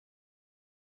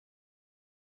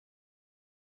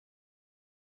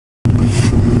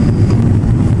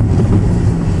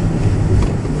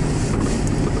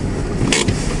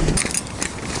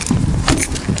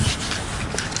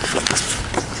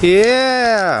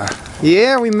Yeah!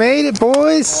 Yeah, we made it,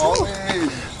 boys!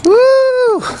 Always.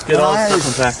 Woo! Let's get all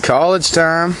this stuff unpacked. College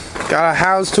time. Got a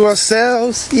house to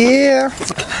ourselves. Yeah!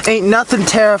 Ain't nothing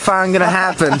terrifying gonna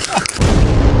happen.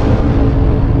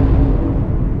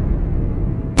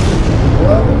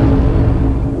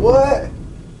 What?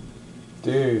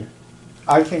 Dude,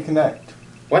 I can't connect.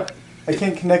 What? I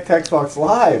can't connect to Xbox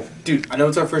Live. Dude, I know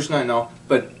it's our first night and all,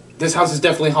 but this house is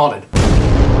definitely haunted.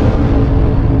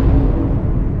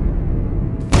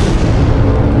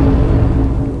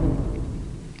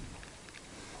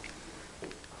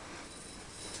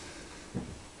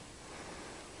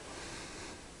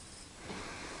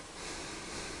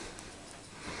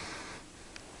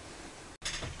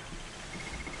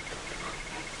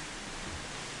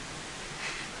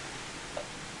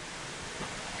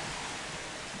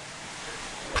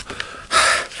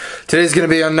 Today's gonna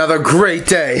be another great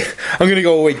day. I'm gonna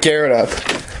go wake Garrett up.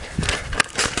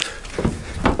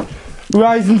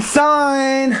 Rise and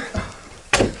shine!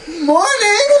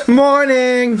 Morning!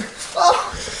 Morning!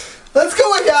 Oh, let's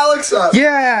go wake Alex up.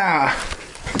 Yeah!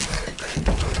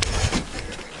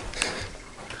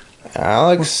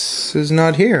 Alex is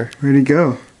not here. Where'd he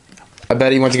go? I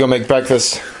bet he went to go make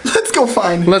breakfast. Let's go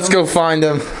find him. Let's go find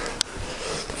him.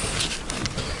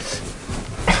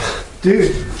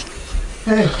 Dude.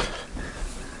 Hey.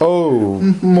 Oh.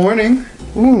 Morning.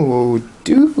 Ooh,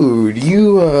 dude,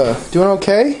 you, doing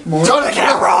okay? Morning. Show the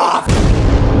camera!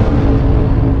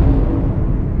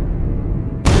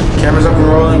 Camera's up and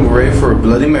rolling, we're ready for a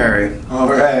Bloody Mary.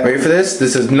 Alright. Ready for this?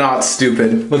 This is not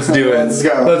stupid. Let's do it. Let's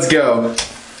go. Let's go.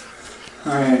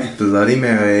 Alright. Bloody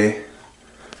Mary.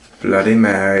 Bloody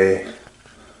Mary.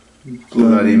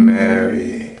 Bloody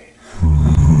Mary.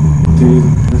 Dude,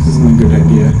 this isn't a good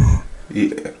idea.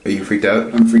 Are you freaked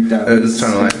out? I'm freaked out. Let's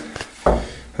turn the light.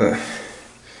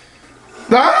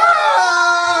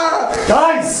 Ah!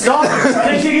 Guys, stop! I'm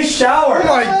trying to take a shower! Oh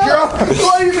my god!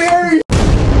 Bloody Mary!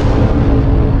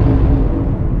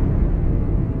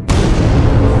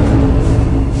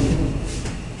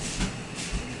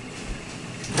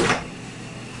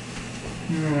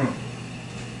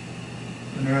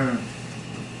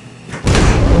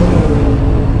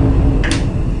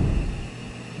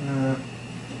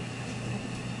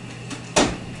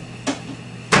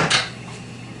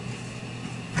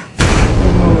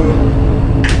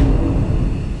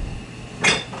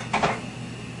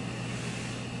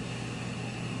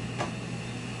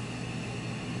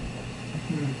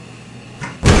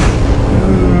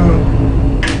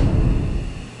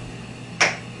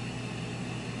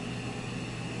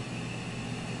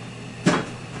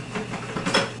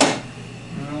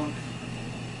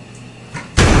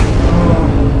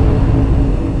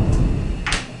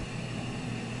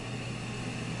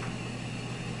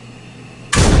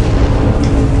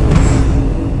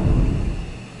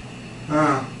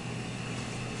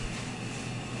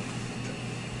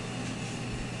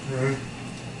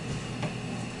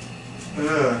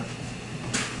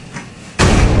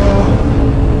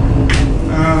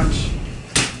 Ouch.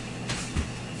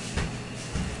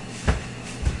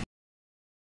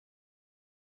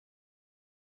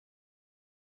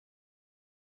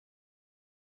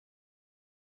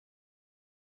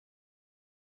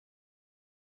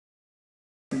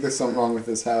 I think there's something wrong with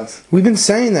this house. We've been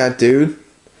saying that, dude.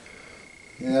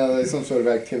 Yeah, there's some sort of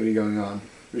activity going on.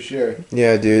 For sure.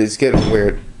 Yeah, dude, it's getting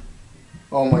weird.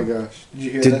 Oh my gosh. Did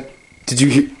you hear Did- that? Did you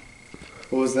hear?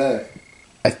 What was that?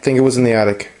 I think it was in the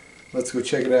attic. Let's go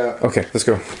check it out. Okay, let's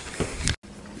go.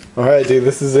 Alright, dude,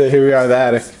 this is it. Here we are, the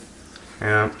attic.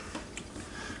 Yeah.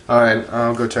 Alright,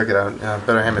 I'll go check it out.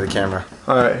 Better hand me the camera.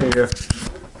 Alright, here you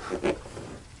go.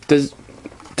 Does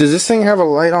this thing have a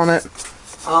light on it?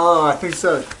 Oh, I think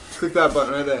so. Click that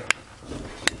button right there.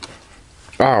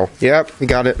 Oh, yep, we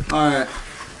got it. Alright.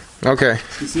 Okay.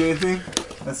 You see anything?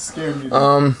 That's scaring me.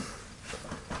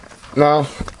 No,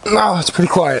 it's pretty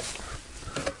quiet.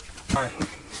 Alright.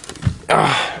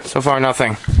 So far,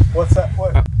 nothing. What's that?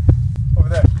 What? Over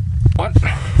there. What?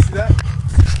 See that?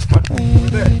 What? Over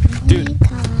there.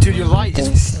 Dude, your light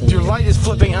is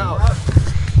flipping out.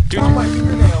 Dude, Oh, my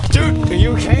fingernail. dude, are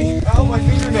you okay? Oh, my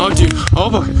fingernail. Oh, dude, oh,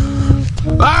 boy.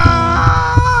 Ah!